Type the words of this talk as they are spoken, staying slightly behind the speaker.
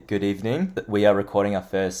Good evening. We are recording our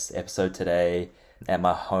first episode today at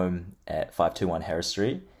my home at 521 Harris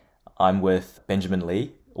Street. I'm with Minjae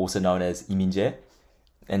Lee, also known as Minjae,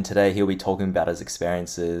 and today he'll be talking about his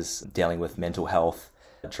experiences dealing with mental health,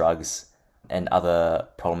 drugs, and other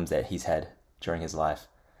problems that he's had during his life.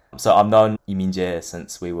 So I've known Minjae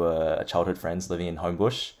since we were childhood friends living in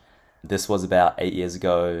Homebush. This was about 8 years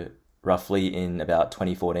ago, roughly in about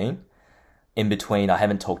 2014. In between, I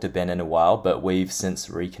haven't talked to Ben in a while, but we've since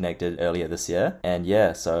reconnected earlier this year. And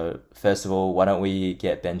yeah, so first of all, why don't we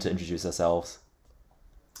get Ben to introduce ourselves?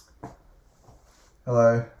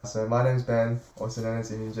 Hello, so my name's Ben, also known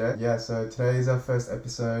as Minjae. Yeah, so today is our first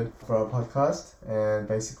episode for our podcast, and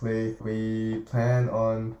basically we plan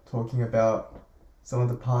on talking about some of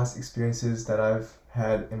the past experiences that I've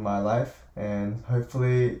had in my life, and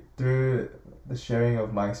hopefully through the sharing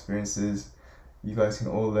of my experiences, you guys can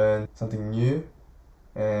all learn something new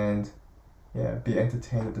and be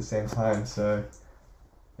entertained at the same time. So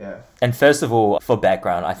yeah. And first of all, for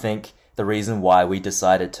background, I think the reason why we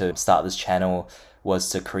decided to start this channel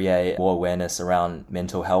was to create more awareness around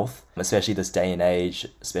mental health, especially this day and age,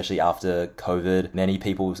 especially after COVID. Many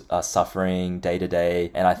people are suffering day to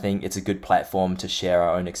day, and I think it's a good platform to share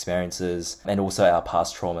our own experiences and also our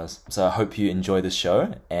past traumas. So I hope you enjoy this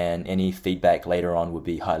show, and any feedback later on would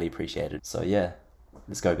be highly appreciated. So yeah,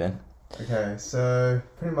 let's go, Ben. Okay, so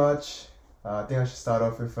pretty much, I think I should start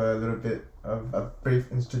off with a little bit of a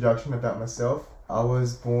brief introduction about myself. I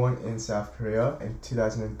was born in South Korea in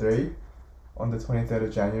 2003. On the 23rd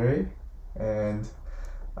of January, and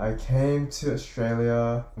I came to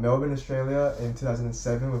Melbourne, Australia in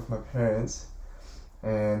 2007 with my parents,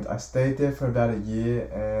 and I stayed there for about a year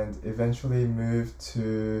and eventually moved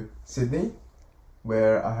to Sydney,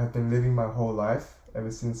 where I have been living my whole life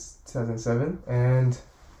ever since 2007. And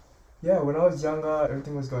yeah, when I was younger,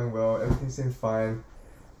 everything was going well, everything seemed fine,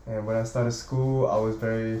 and when I started school, I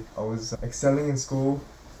was excelling in school,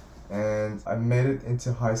 and I made it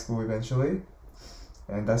into high school eventually,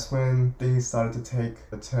 and that's when things started to take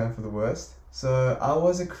a turn for the worst. So I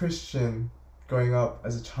was a Christian growing up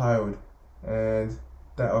as a child, and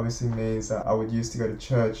that obviously means that I would used to go to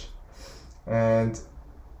church, and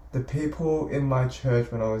the people in my church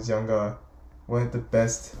when I was younger weren't the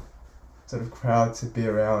best sort of crowd to be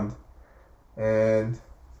around, and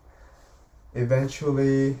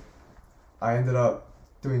eventually I ended up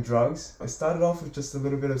doing drugs. I started off with just a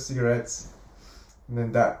little bit of cigarettes, and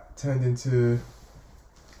then that turned into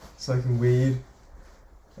smoking weed,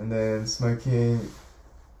 and then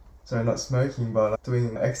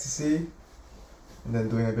doing ecstasy, and then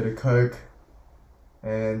doing a bit of coke,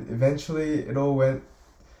 and eventually it all went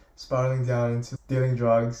spiraling down into dealing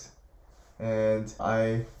drugs. And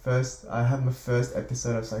I had my first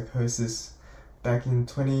episode of psychosis back in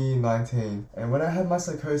 2019, and when I had my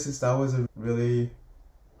psychosis, that was a really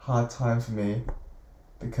hard time for me,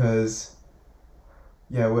 because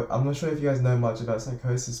I'm not sure if you guys know much about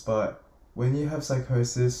psychosis, but when you have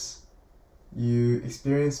psychosis, you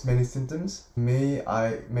experience many symptoms. Me,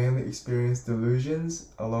 I mainly experienced delusions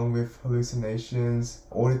along with hallucinations,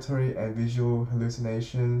 auditory and visual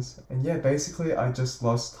hallucinations, and basically I just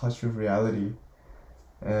lost touch with reality.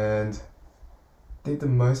 And I think the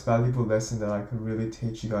most valuable lesson that I could really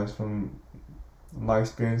teach you guys from my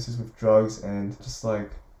experiences with drugs and just like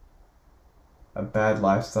a bad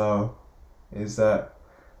lifestyle is that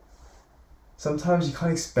sometimes you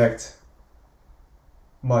can't expect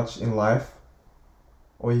much in life,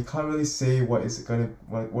 or you can't really see what is going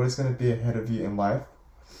to be ahead of you in life.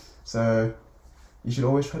 So you should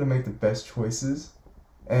always try to make the best choices.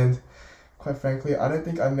 And quite frankly, I don't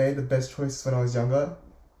think I made the best choices when I was younger,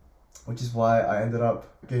 which is why I ended up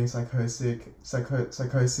getting psychosis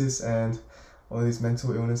and all these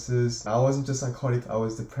mental illnesses. I wasn't just psychotic, I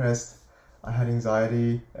was depressed, I had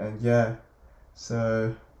anxiety, and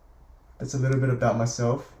so that's a little bit about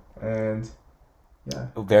myself, and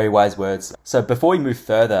Very wise words. So before we move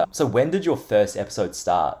further, so when did your first episode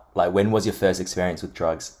start? Like, when was your first experience with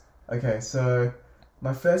drugs? Okay, so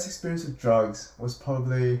my first experience with drugs was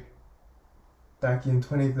probably back in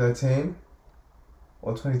 2013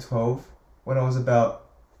 or 2012, when I was about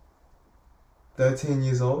 13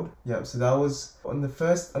 years old. So that was on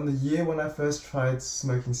the year when I first tried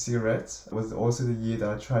smoking cigarettes. It was also the year that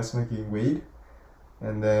I tried smoking weed.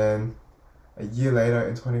 And then a year later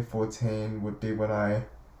in 2014 would be when I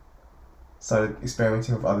started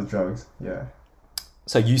experimenting with other drugs.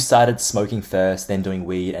 So you started smoking first, then doing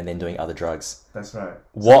weed, and then doing other drugs. That's right.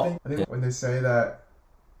 What? So I think when they say that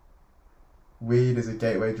weed is a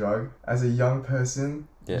gateway drug, as a young person,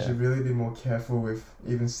 You Yeah. should really be more careful with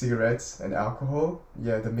even cigarettes and alcohol.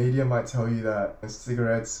 Yeah, the media might tell you that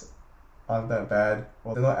cigarettes aren't that bad.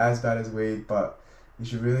 Well, they're not as bad as weed, but you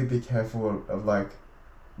should really be careful of like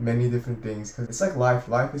many different things, because it's like life.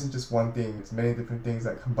 Life isn't just one thing. It's many different things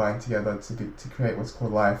that combine together to create what's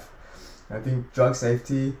called life. And I think drug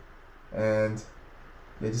safety and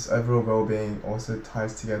just overall well-being also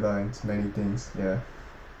ties together into many things. Yeah.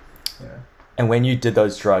 And when you did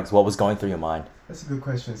those drugs, what was going through your mind? That's a good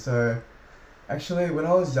question. So, actually, when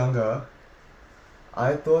I was younger,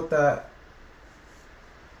 I thought that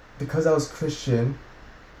because I was Christian,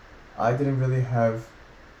 I didn't really have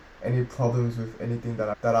any problems with anything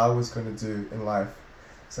that I was going to do in life.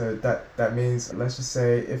 So that means, let's just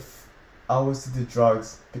say, if I was to do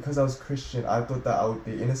drugs, because I was Christian, I thought that I would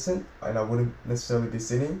be innocent and I wouldn't necessarily be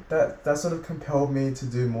sinning. That sort of compelled me to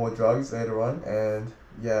do more drugs later on, and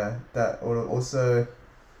yeah, that also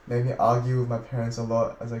made me argue with my parents a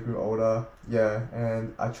lot as I grew older. Yeah,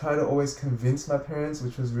 and I tried to always convince my parents,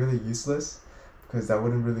 which was really useless because that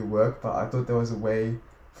wouldn't really work, but I thought there was a way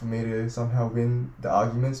for me to somehow win the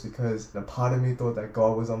arguments, because a part of me thought that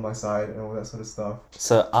God was on my side and all that sort of stuff.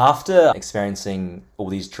 So after experiencing all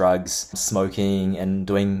these drugs, smoking and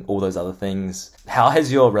doing all those other things, how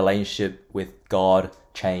has your relationship with God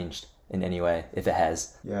changed in any way, if it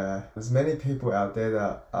has? Yeah, there's many people out there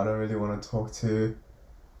that I don't really want to talk to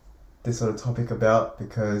this sort of topic about,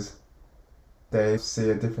 because they see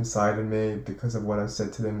a different side of me because of what I've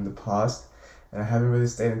said to them in the past, and I haven't really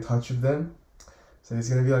stayed in touch with them. So it's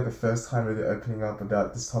going to be like a first time really opening up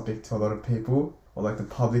about this topic to a lot of people, or like the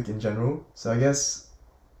public in general. So I guess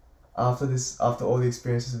after all the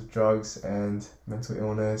experiences of drugs and mental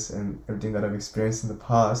illness and everything that I've experienced in the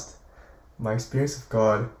past, my experience of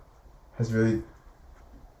God has really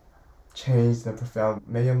changed in a profound.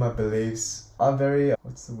 Many of my beliefs are very,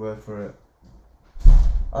 what's the word for it?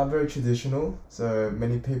 I'm very traditional. So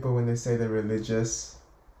many people, when they say they're religious,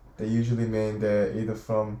 they usually mean they're either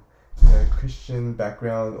from a Christian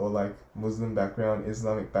background or like Muslim background,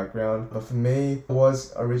 Islamic background. But for me, I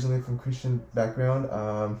was originally from Christian background.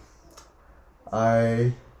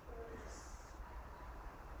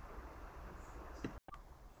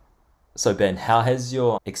 So Ben, how has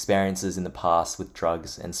your experiences in the past with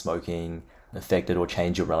drugs and smoking affected or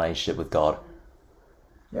changed your relationship with God?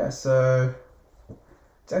 Yeah, so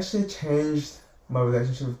it's actually changed my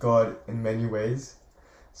relationship with God in many ways.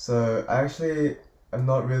 So I actually am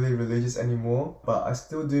not really religious anymore, but I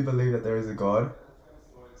still do believe that there is a God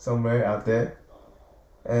somewhere out there.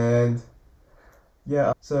 And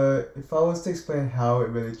yeah, so if I was to explain how it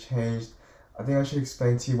really changed, I think I should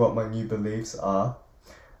explain to you what my new beliefs are.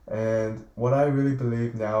 And what I really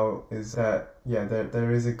believe now is that, yeah,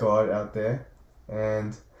 there is a God out there.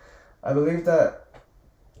 And I believe that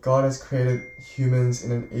God has created humans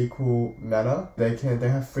in an equal manner. They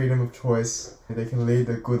have freedom of choice. They can lead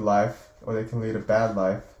a good life or they can lead a bad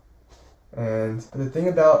life. But the thing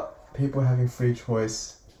about people having free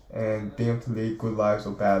choice and being able to lead good lives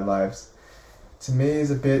or bad lives, to me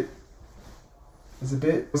is it's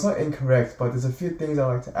not incorrect, but there's a few things I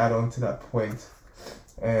like to add on to that point.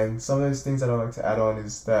 And some of those things that I like to add on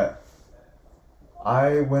is that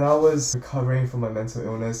when I was recovering from my mental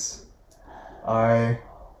illness, I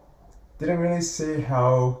didn't really see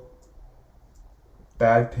how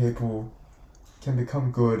bad people can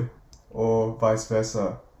become good or vice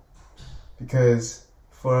versa. Because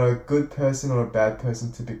for a good person or a bad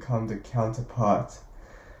person to become the counterpart,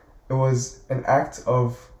 it was an act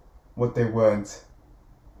of what they weren't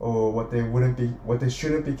or what they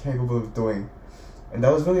shouldn't be capable of doing. And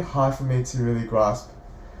that was really hard for me to really grasp.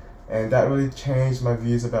 And that really changed my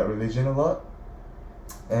views about religion a lot.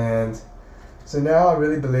 And so now I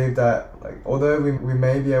really believe that, like, although we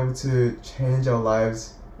may be able to change our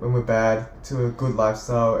lives when we're bad to a good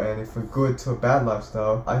lifestyle, and if we're good to a bad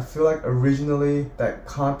lifestyle, I feel like originally that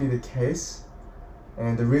can't be the case.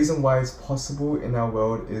 And the reason why it's possible in our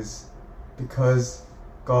world is because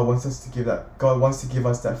God wants to give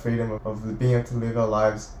us that freedom of being able to live our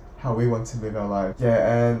lives how we want to live our lives.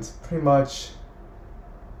 Yeah, and pretty much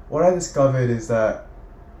what I discovered is that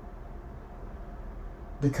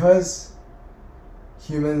because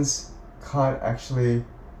humans can't actually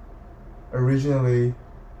originally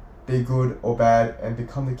be good or bad and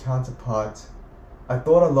become the counterpart, I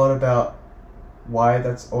thought a lot about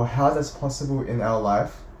how that's possible in our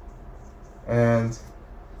life. And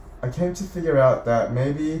I came to figure out that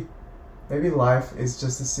maybe life is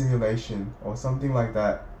just a simulation or something like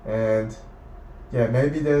that. And yeah,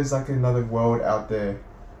 maybe there's like another world out there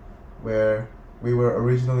where we were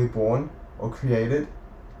originally born or created,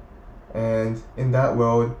 and in that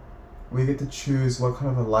world we get to choose what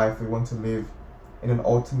kind of a life we want to live in an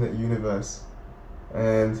alternate universe.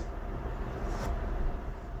 And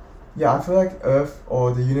yeah, I feel like Earth,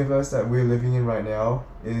 or the universe that we're living in right now,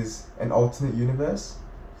 is an alternate universe.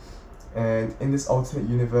 And in this alternate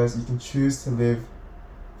universe, you can choose to live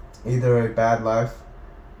either a bad life,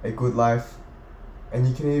 a good life, and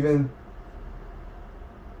you can even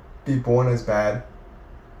be born as bad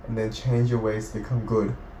and then change your ways to become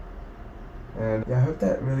good. And yeah, I hope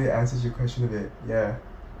that really answers your question a bit. Yeah.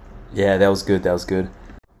 Yeah, that was good. That was good.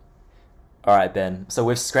 All right, Ben. So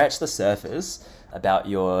we've scratched the surface about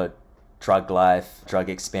your drug life, drug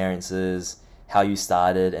experiences, how you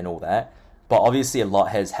started and all that. But obviously a lot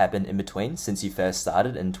has happened in between since you first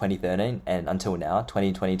started in 2013 and until now,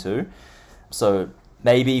 2022. So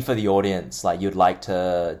maybe for the audience, like you'd like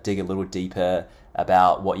to dig a little deeper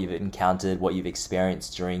about what you've encountered, what you've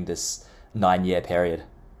experienced during this 9-year period.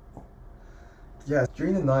 Yeah,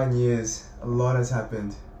 during the 9 years, a lot has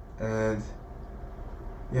happened. And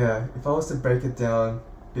yeah, if I was to break it down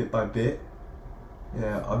bit by bit,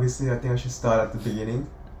 yeah, obviously I think I should start at the beginning.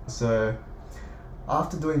 So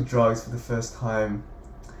after doing drugs for the first time,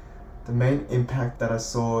 the main impact that I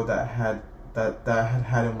saw that I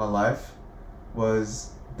had in my life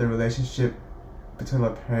was the relationship between my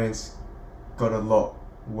parents got a lot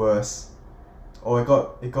worse, or it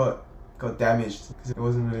got damaged, because it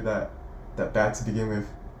wasn't really that bad to begin with.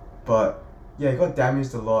 But yeah, it got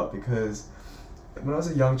damaged a lot because when I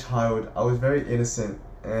was a young child, I was very innocent,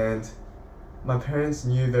 and my parents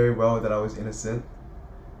knew very well that I was innocent,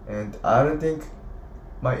 and I don't think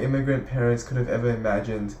my immigrant parents could have ever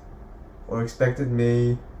imagined or expected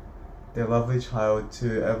me, their lovely child,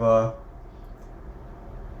 to ever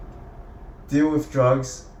deal with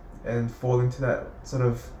drugs and fall into that sort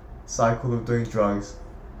of cycle of doing drugs.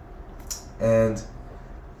 And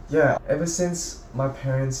yeah, ever since my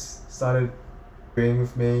parents started agreeing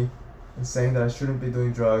with me and saying that I shouldn't be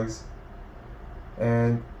doing drugs,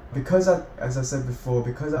 and because as I said before,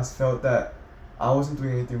 because I felt that I wasn't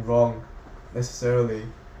doing anything wrong necessarily,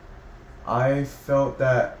 I felt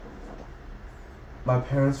that my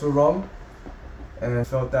parents were wrong, and I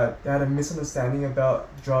felt that they had a misunderstanding about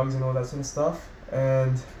drugs and all that sort of stuff.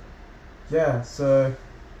 And yeah, so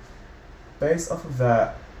based off of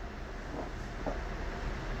that,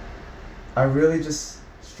 I really just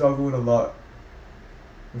struggled a lot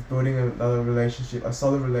with building a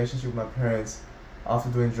solid relationship with my parents after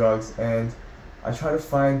doing drugs, and I try to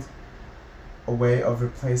find a way of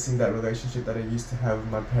replacing that relationship that I used to have with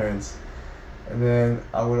my parents. And then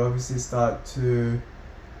I would obviously start to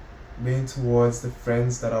lean towards the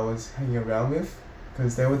friends that I was hanging around with,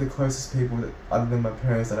 because they were the closest people other than my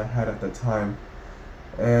parents that I had at that time.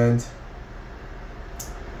 And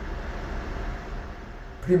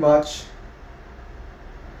pretty much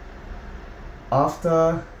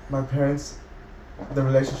after the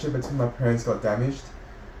relationship between my parents got damaged,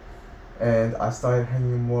 and I started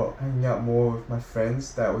hanging out more with my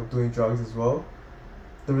friends that were doing drugs as well,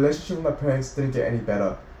 the relationship with my parents didn't get any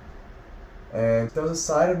better. And there was a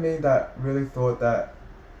side of me that really thought that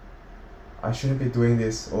I shouldn't be doing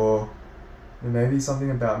this, or maybe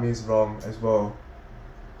something about me is wrong as well.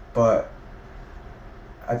 But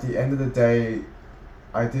at the end of the day,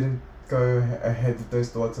 I didn't go ahead with those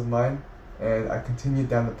thoughts of mine, and I continued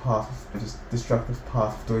down the path of just destructive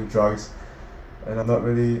path of doing drugs. And I'm not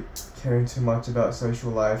really caring too much about social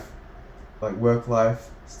life, like work life,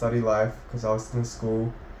 study life, because I was still in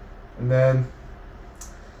school. And then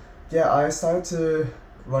yeah, I started to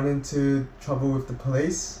run into trouble with the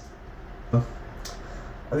police. I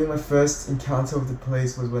think my first encounter with the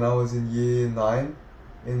police was when I was in year 9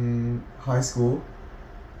 in high school.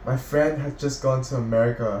 My friend had just gone to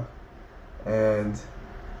America, and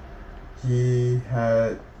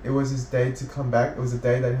it was his day to come back. It was the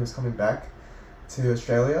day that he was coming back to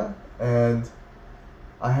Australia, and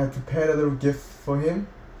I had prepared a little gift for him,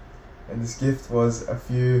 and this gift was a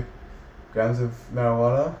few grams of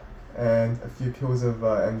marijuana and a few pills of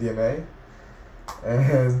MDMA.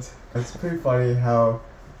 And it's pretty funny how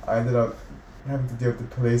I ended up having to deal with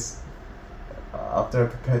the police after I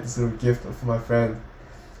prepared this little gift for my friend.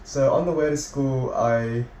 So on the way to school,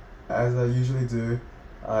 as I usually did,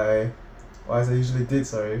 I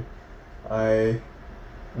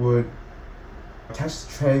would catch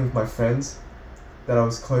the train with my friends that I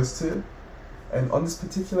was close to. And on this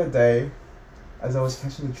particular day, as I was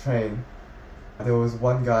catching the train, there was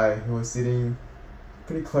one guy who was sitting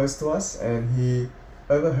pretty close to us, and he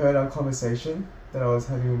overheard our conversation that I was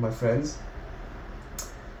having with my friends.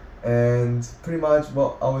 And pretty much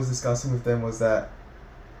what I was discussing with them was that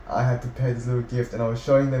I had prepared this little gift, and I was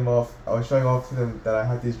showing off to them that I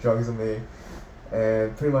had these drugs on me,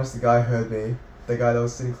 and pretty much the guy heard me. The guy that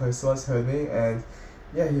was sitting close to us heard me, and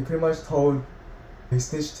yeah, he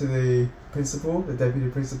snitched to the principal, the deputy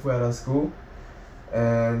principal at our school.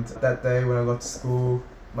 And that day when I got to school,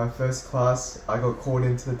 my first class, I got called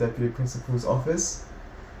into the deputy principal's office,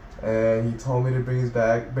 and he told me to bring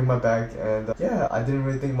my bag, and yeah, I didn't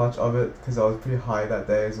really think much of it because I was pretty high that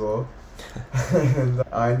day as well. And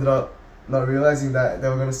I ended up not realizing that they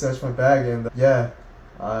were going to search my bag, and yeah,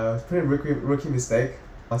 it was a pretty rookie mistake,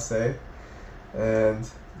 I must say. And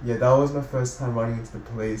yeah, that was my first time running into the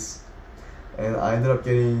police, and I ended up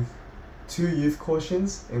getting 2 youth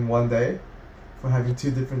cautions in one day for having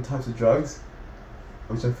 2 different types of drugs,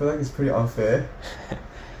 which I feel like is pretty unfair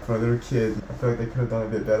for a little kid. I feel like they could have done a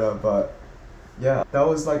bit better, but yeah, that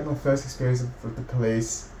was like my first experience with the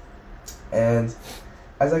police. And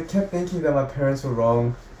as I kept thinking that my parents were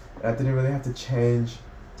wrong and I didn't really have to change,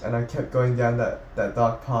 and I kept going down that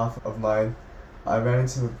dark path of mine, I ran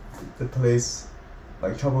into the police,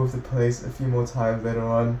 like trouble with the police a few more times later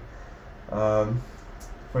on.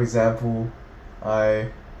 For example, I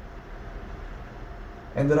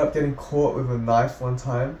ended up getting caught with a knife one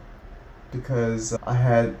time because I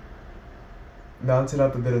had mounted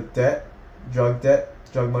up a bit of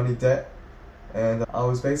drug money debt, and I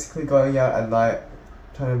was basically going out at night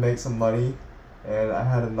trying to make some money, and I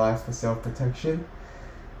had a knife for self-protection.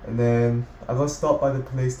 And then I got stopped by the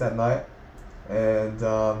police that night, and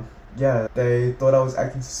yeah, they thought I was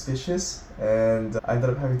acting suspicious, and I ended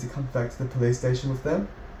up having to come back to the police station with them,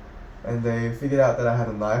 and they figured out that I had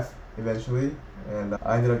a knife eventually, and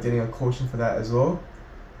I ended up getting a caution for that as well.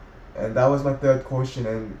 And that was my 3rd caution.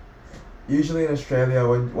 And usually in Australia,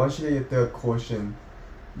 once you get your 3rd caution,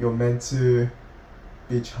 you're meant to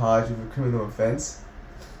be charged with a criminal offence.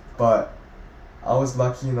 But I was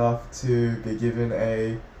lucky enough to be given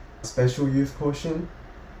a special youth caution,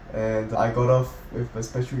 and I got off with a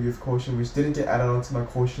special youth caution which didn't get added onto my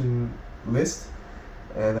caution list,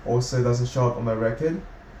 and also doesn't show up on my record.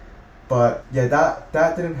 But yeah,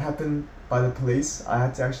 that didn't happen by the police. I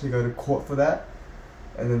had to actually go to court for that,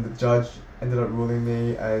 and then the judge ended up ruling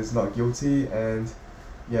me as not guilty, and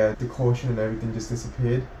yeah, the caution and everything just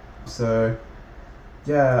disappeared. So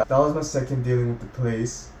yeah, that was my second dealing with the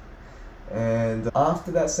police. And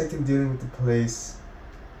after that second dealing with the police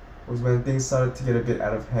was when things started to get a bit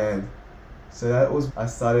out of hand. So that was I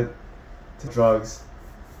started to drugs,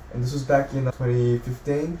 and this was back in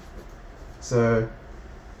 2015. So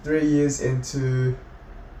 3 years into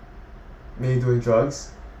me doing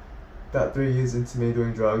drugs, about 3 years into me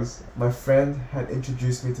doing drugs, my friend had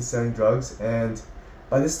introduced me to selling drugs, and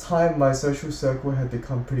by this time my social circle had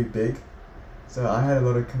become pretty big. So I had a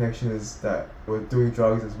lot of connections that were doing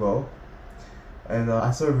drugs as well, and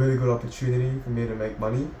I saw a really good opportunity for me to make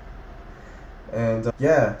money. And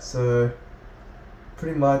yeah, so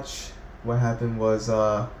pretty much what happened was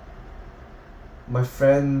my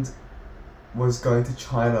friend was going to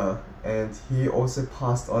China, and he also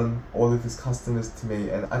passed on all of his customers to me.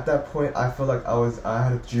 And at that point, I felt like I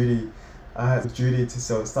had a duty to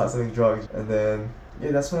start selling drugs. And then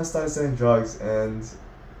yeah, that's when I started selling drugs. And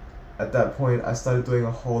at that point, I started doing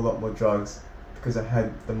a whole lot more drugs because I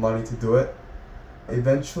had the money to do it.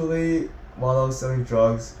 Eventually, while I was selling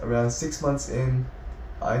drugs, around 6 months in,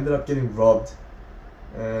 I ended up getting robbed.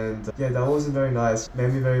 And yeah, that wasn't very nice. It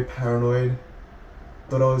made me very paranoid.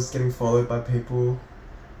 Thought I was getting followed by people.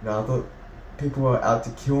 I thought people were out to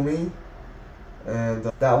kill me. And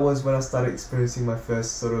that was when I started experiencing my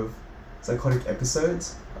first sort of psychotic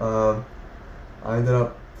episodes. I ended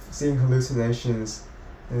up seeing hallucinations.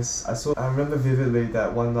 I remember vividly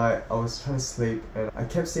that one night I was trying to sleep, and I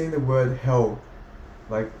kept seeing the word hell,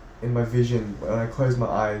 like in my vision when I closed my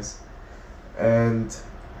eyes. And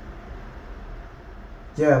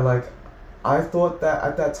yeah, like I thought that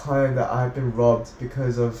at that time that I had been robbed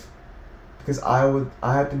because I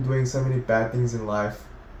had been doing so many bad things in life,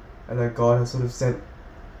 and that God had sort of sent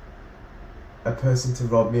a person to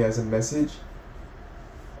rob me as a message.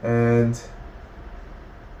 And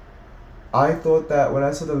I thought that when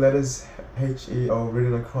I saw the letters HEO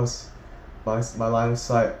written across my line of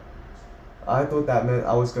sight, I thought that meant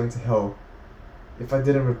I was going to hell if I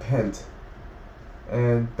didn't repent.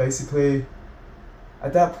 And basically,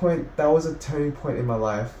 at that point, that was a turning point in my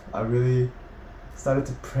life. I really started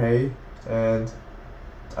to pray, and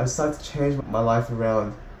I started to change my life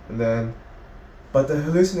around. But the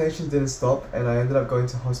hallucination didn't stop, and I ended up going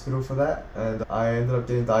to hospital for that, and I ended up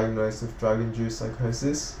getting diagnosed with drug-induced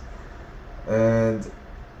psychosis. And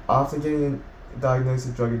after getting diagnosed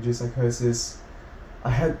with drug-induced psychosis, I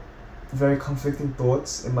had very conflicting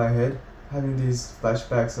thoughts in my head, having these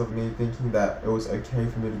flashbacks of me thinking that it was okay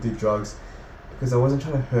for me to do drugs because I wasn't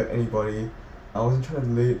trying to hurt anybody. I wasn't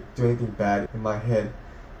trying to do anything bad in my head.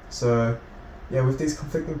 So yeah, with these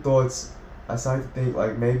conflicting thoughts, I started to think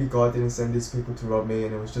like maybe God didn't send these people to rob me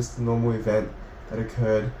and it was just a normal event that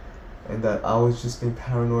occurred and that I was just being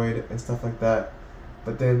paranoid and stuff like that.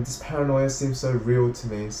 But then this paranoia seemed so real to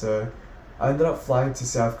me, so I ended up flying to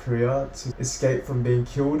South Korea to escape from being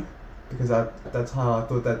killed because at that time I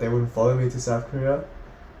thought that they wouldn't follow me to South Korea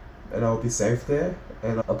and I would be safe there.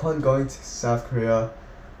 And upon going to South Korea,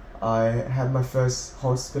 I had my first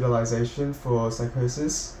hospitalization for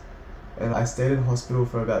psychosis and I stayed in hospital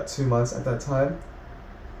for about 2 months at that time.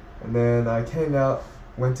 And then I came out,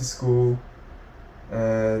 went to school,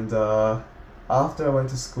 and after I went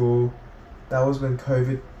to school, that was when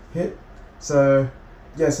COVID hit. So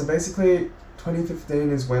yeah, so basically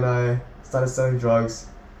 2015 is when I started selling drugs,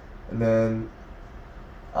 and then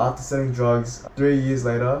after selling drugs, 3 years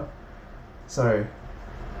later,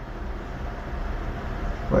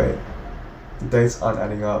 wait, the dates aren't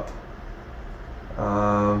adding up.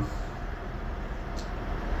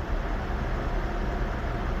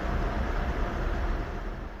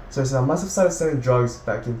 So I must have started selling drugs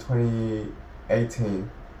back in 2018,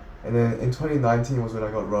 and then in 2019 was when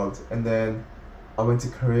I got robbed, and then I went to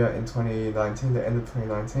Korea in 2019, the end of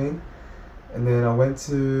 2019, and then I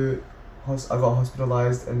got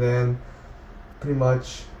hospitalized, and then pretty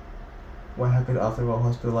much what happened after I got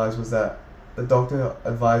hospitalized was that the doctor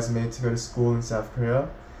advised me to go to school in South Korea.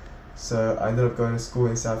 So I ended up going to school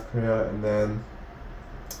in South Korea, and then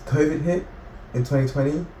COVID hit in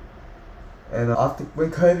 2020. And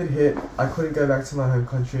when COVID hit, I couldn't go back to my home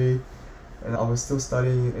country, and I was still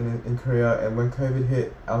studying in Korea. And when COVID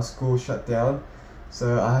hit, our school shut down,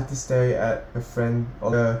 so I had to stay at a friend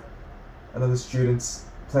or another student's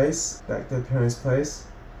place, like their parents' place.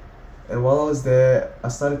 And while I was there, I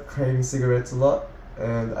started craving cigarettes a lot,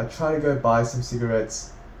 and I tried to go buy some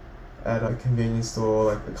cigarettes at a convenience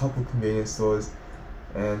store, like a couple convenience stores,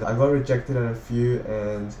 and I got rejected at a few,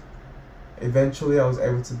 and eventually I was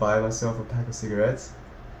able to buy myself a pack of cigarettes,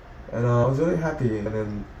 and I was really happy. And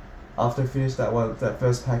then after I finished that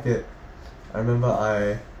first packet, I remember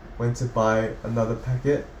I went to buy another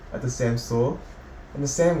packet at the same store, and the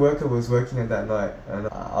same worker was working at that night, and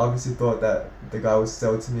I obviously thought that the guy would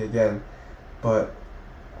sell to me again, but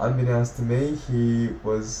unbeknownst to me, he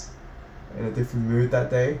was in a different mood that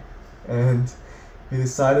day, and he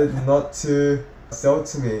decided not to sell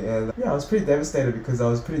to me. And yeah, I was pretty devastated because I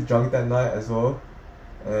was pretty drunk that night as well.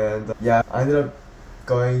 And yeah, I ended up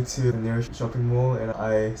going to the nearest shopping mall and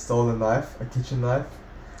I stole a kitchen knife,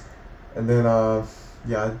 and then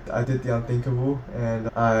yeah, I did the unthinkable and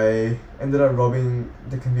I ended up robbing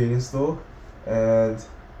the convenience store. And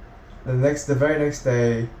the very next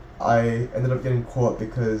day, I ended up getting caught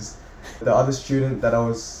because the other student that I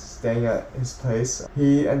was staying at his place,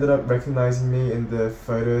 he ended up recognizing me in the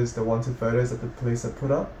wanted photos that the police had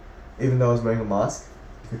put up, even though I was wearing a mask.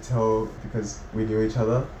 You could tell because we knew each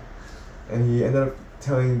other. And he ended up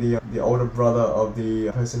telling the older brother of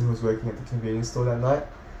the person who was working at the convenience store that night.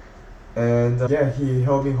 And yeah, he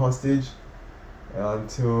held me hostage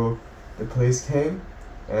until the police came,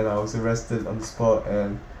 and I was arrested on the spot.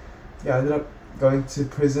 And yeah, I ended up going to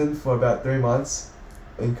prison for about 3 months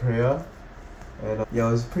in Korea. And yeah,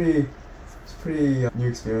 it was pretty new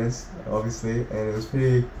experience, obviously, and it was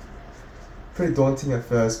pretty daunting at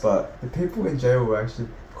first, but the people in jail were actually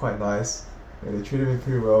quite nice, and they treated me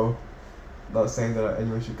pretty well. Not saying that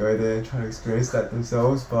anyone should go there and try to experience that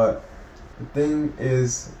themselves, but the thing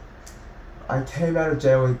is, I came out of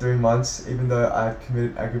jail in 3 months, even though I had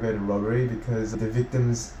committed aggravated robbery, because the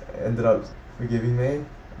victims ended up forgiving me.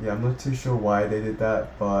 Yeah, I'm not too sure why they did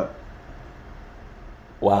that, but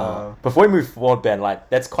wow. Before we move forward, Ben, like,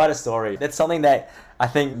 that's quite a story. That's something that I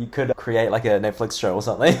think you could create like a Netflix show or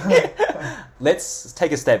something. Let's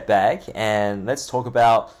take a step back and let's talk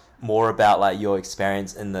more about like your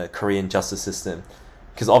experience in the Korean justice system.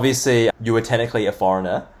 Because obviously you were technically a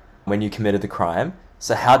foreigner when you committed the crime.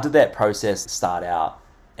 So how did that process start out?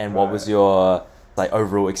 And what was your like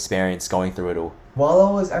overall experience going through it all? While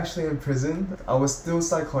I was actually in prison, I was still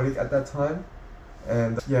psychotic at that time.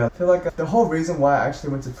 And yeah, I feel like the whole reason why I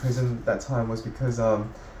actually went to prison that time was because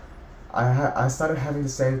I started having the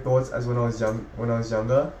same thoughts as when I was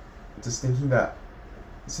younger, just thinking that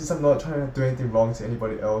since I'm not trying to do anything wrong to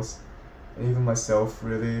anybody else, and even myself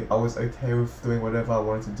really, I was okay with doing whatever I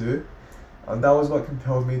wanted to do. And that was what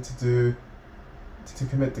compelled me to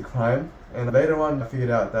commit the crime. And later on I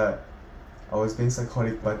figured out that I was being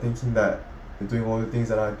psychotic by thinking that doing all the things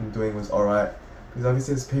that I've been doing was alright, because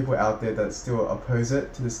obviously there's people out there that still oppose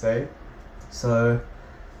it to this day. So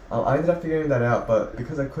I ended up figuring that out, but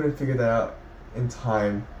because I couldn't figure that out in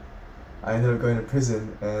time, I ended up going to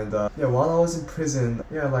prison. And yeah, while I was in prison,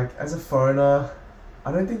 yeah, like as a foreigner,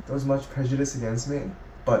 I don't think there was much prejudice against me,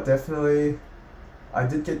 but definitely I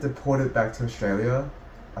did get deported back to Australia.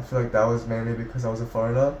 I feel like that was mainly because I was a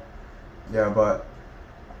foreigner. Yeah, but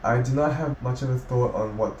I do not have much of a thought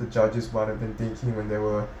on what the judges might have been thinking when they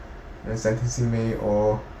were, sentencing me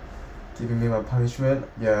or giving me my punishment.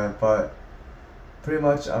 Yeah, but pretty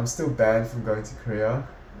much I'm still banned from going to Korea.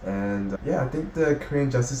 And yeah, I think the Korean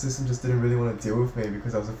justice system just didn't really want to deal with me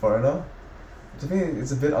because I was a foreigner. Which I think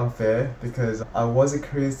it's a bit unfair because I was a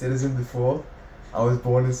Korean citizen before. I was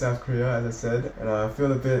born in South Korea, as I said, and I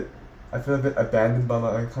feel a bit abandoned by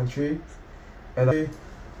my own country. And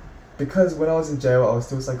because when I was in jail, I was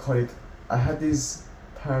still psychotic. I had these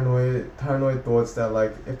paranoid thoughts that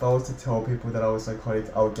like if I was to tell people that I was psychotic,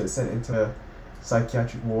 I would get sent into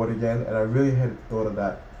psychiatric ward again, and I really had thought of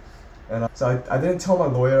that. And so I didn't tell my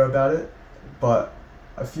lawyer about it, but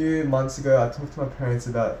a few months ago I talked to my parents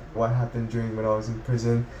about what happened during when I was in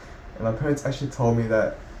prison, and my parents actually told me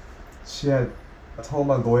that she had told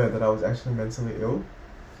my lawyer that I was actually mentally ill.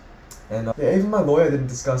 And yeah, even my lawyer didn't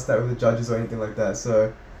discuss that with the judges or anything like that.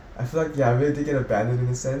 So I feel like, yeah, I really did get abandoned in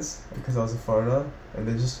a sense because I was a foreigner, and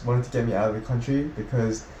they just wanted to get me out of the country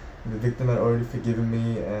because the victim had already forgiven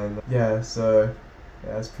me. And yeah, so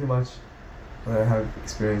yeah, that's pretty much what I have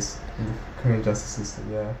experienced in the Korean justice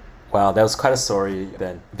system. Yeah. Wow, that was quite a story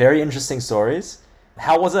then. Very interesting stories.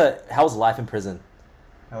 How was it? How was life in prison?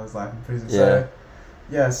 How was life in prison? Yeah. So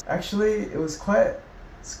yes, actually it was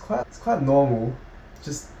it's quite normal.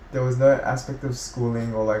 Just there was no aspect of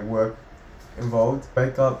schooling or like work involved.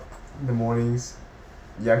 Wake up in the mornings,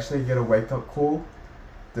 you actually get a wake up call.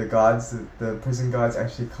 The guards, the prison guards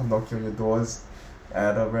actually come knocking on your doors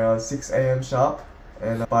at around 6 a.m. sharp.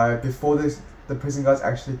 And before the prison guards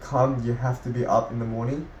actually come, you have to be up in the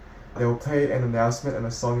morning. They will play an announcement and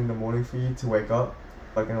a song in the morning for you to wake up,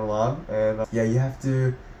 like an alarm. And yeah, you have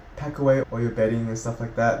to pack away all your bedding and stuff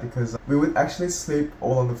like that, because we would actually sleep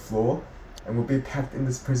all on the floor, and we'll be packed in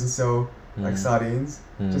this prison cell like sardines,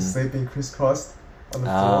 just sleeping crisscrossed on the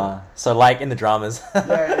floor. So like in the dramas.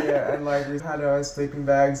 yeah, and like we had our own sleeping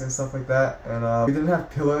bags and stuff like that, and we didn't have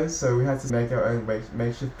pillows, so we had to make our own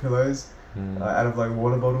makeshift pillows out of like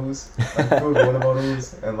water bottles, like filled water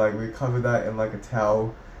bottles, and like we covered that in like a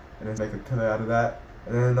towel and then make a pillow out of that.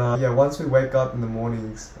 And then yeah, once we wake up in the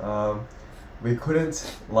mornings, we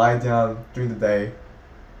couldn't lie down during the day.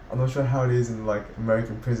 I'm not sure how it is in like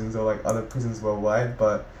American prisons or like other prisons worldwide,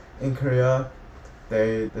 but in Korea,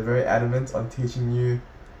 they're very adamant on teaching you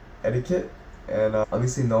etiquette, and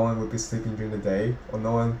obviously no one would be sleeping during the day, or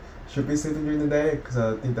no one should be sleeping during the day, because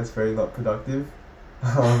I think that's very not productive.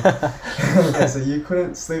 Yeah, so you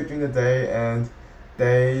couldn't sleep during the day, and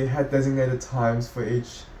they had designated times for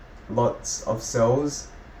each lots of cells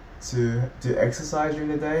to do exercise during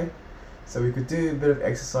the day. So we could do a bit of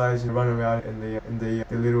exercise and run around in the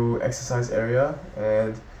little exercise area,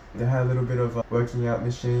 and they had a little bit of working out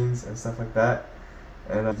machines and stuff like that.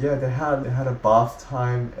 And yeah, they had a bath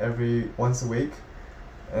time once a week,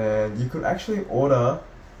 and you could actually order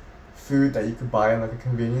food that you could buy in like a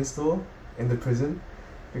convenience store in the prison,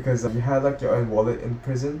 because you had like your own wallet in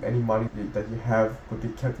prison. Any money that you have would be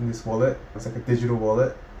kept in this wallet. It's like a digital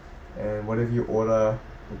wallet, and whatever you order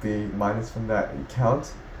would be minus from that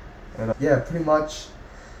account. And yeah, pretty much,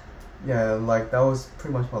 yeah, like that was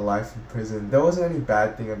pretty much my life in prison. There wasn't any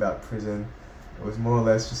bad thing about prison. It was more or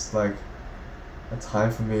less just like a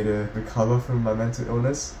time for me to recover from my mental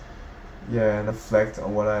illness, yeah, and reflect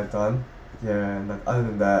on what I had done. Yeah, and like other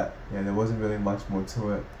than that, yeah, there wasn't really much more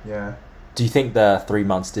to it. Yeah. Do you think the 3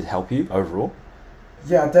 months did help you overall?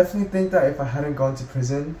 Yeah, I definitely think that if I hadn't gone to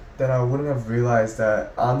prison, then I wouldn't have realized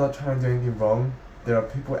that I'm not trying to do anything wrong. There are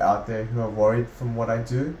people out there who are worried from what I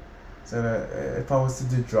do. So if I was to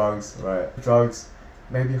do drugs, right, drugs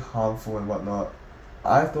may be harmful and whatnot.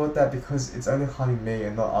 I thought that because it's only harming me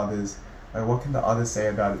and not others, like what can the others say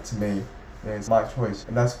about it to me? Yeah, it's my choice,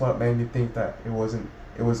 and that's what made me think that it was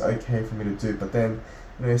okay for me to do. But then,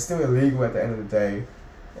 it's still illegal at the end of the day,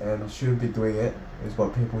 and I shouldn't be doing it, is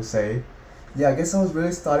what people say. Yeah, I guess I was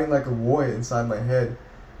really starting like a war inside my head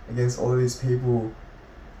against all of these people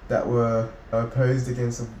that were opposed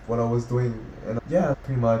against what I was doing. And yeah,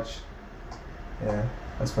 pretty much, yeah,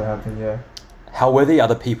 that's what happened. Yeah. How were the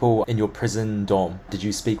other people in your prison dorm? Did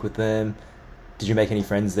you speak with them? Did you make any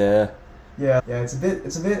friends there? Yeah, it's a bit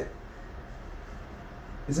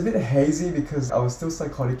hazy because I was still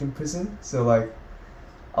psychotic in prison. So like,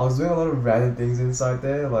 I was doing a lot of random things inside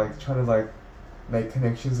there, like trying to like make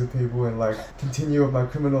connections with people and like continue with my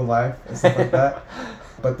criminal life and stuff like that.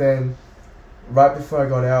 But then right before I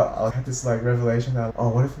got out, I had this like revelation that, oh,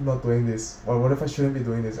 what if I'm not doing this? Or what if I shouldn't be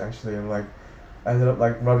doing this actually? And like I ended up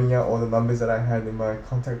like rubbing out all the numbers that I had in my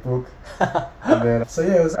contact book. And then, so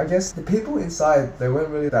yeah, it was, I guess the people inside, they weren't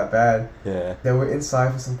really that bad. Yeah. They were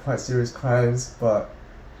inside for some quite serious crimes, but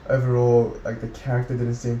overall, like the character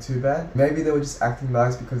didn't seem too bad. Maybe they were just acting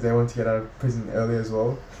nice because they wanted to get out of prison early as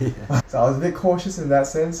well. Yeah. So I was a bit cautious in that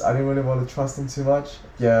sense. I didn't really want to trust them too much.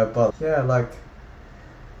 Yeah, but yeah, like,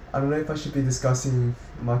 I don't know if I should be discussing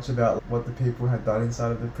much about what the people had done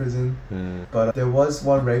inside of the prison. But there was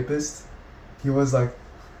one rapist. He was like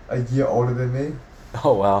a year older than me.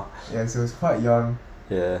 Oh, wow. Yeah, so he was quite young.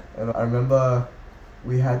 Yeah. And I remember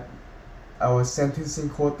we had our sentencing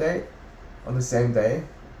court date on the same day.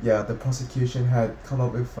 Yeah, the prosecution had come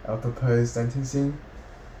up with a proposed sentencing.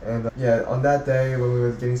 And yeah, on that day when we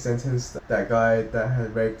were getting sentenced, that guy that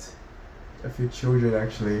had raped a few children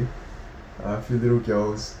actually, a few little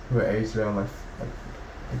girls who were aged around like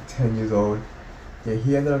 10 years old. Yeah,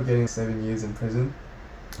 he ended up getting 7 years in prison.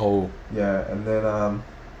 Oh. Yeah, and then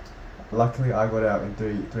luckily I got out in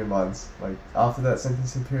three months. Like after that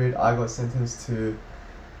sentencing period, I got sentenced to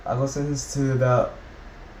about,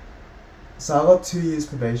 so I got 2 years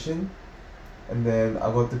probation, and then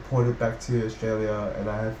I got deported back to Australia, and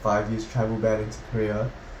I had 5 years travel ban into Korea.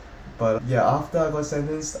 But yeah, after I got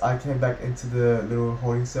sentenced, I came back into the little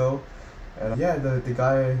holding cell, and yeah, the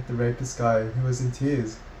guy, the rapist guy, he was in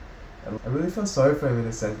tears. And I really felt sorry for him in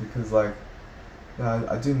a sense because like,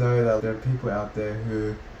 I do know that there are people out there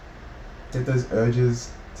who get those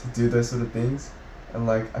urges to do those sort of things, and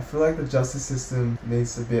like I feel like the justice system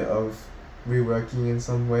needs a bit of reworking in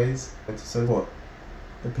some ways and to support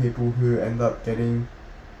the people who end up getting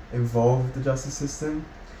involved with the justice system.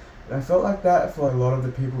 And I felt like that for a lot of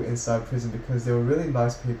the people inside prison because they were really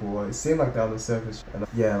nice people, or it seemed like that on the surface. And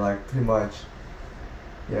yeah, like pretty much,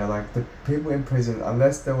 yeah, like the people in prison,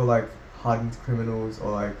 unless they were like hardened criminals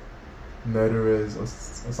or like murderers or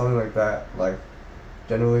something like that, like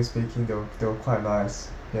generally speaking they were quite nice.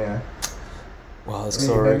 Yeah. Wow, that's I mean,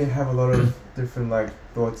 sorry. it made me have a lot of different like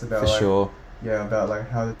thoughts about For like, sure. yeah, about like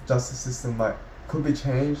how the justice system like could be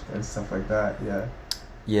changed and stuff like that. Yeah.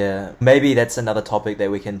 Yeah, maybe that's another topic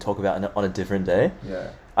that we can talk about on a different day.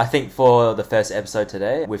 Yeah. I think for the first episode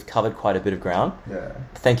today, we've covered quite a bit of ground. Yeah.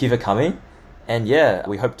 Thank you for coming. And yeah,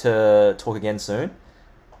 we hope to talk again soon.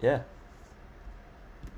 Yeah.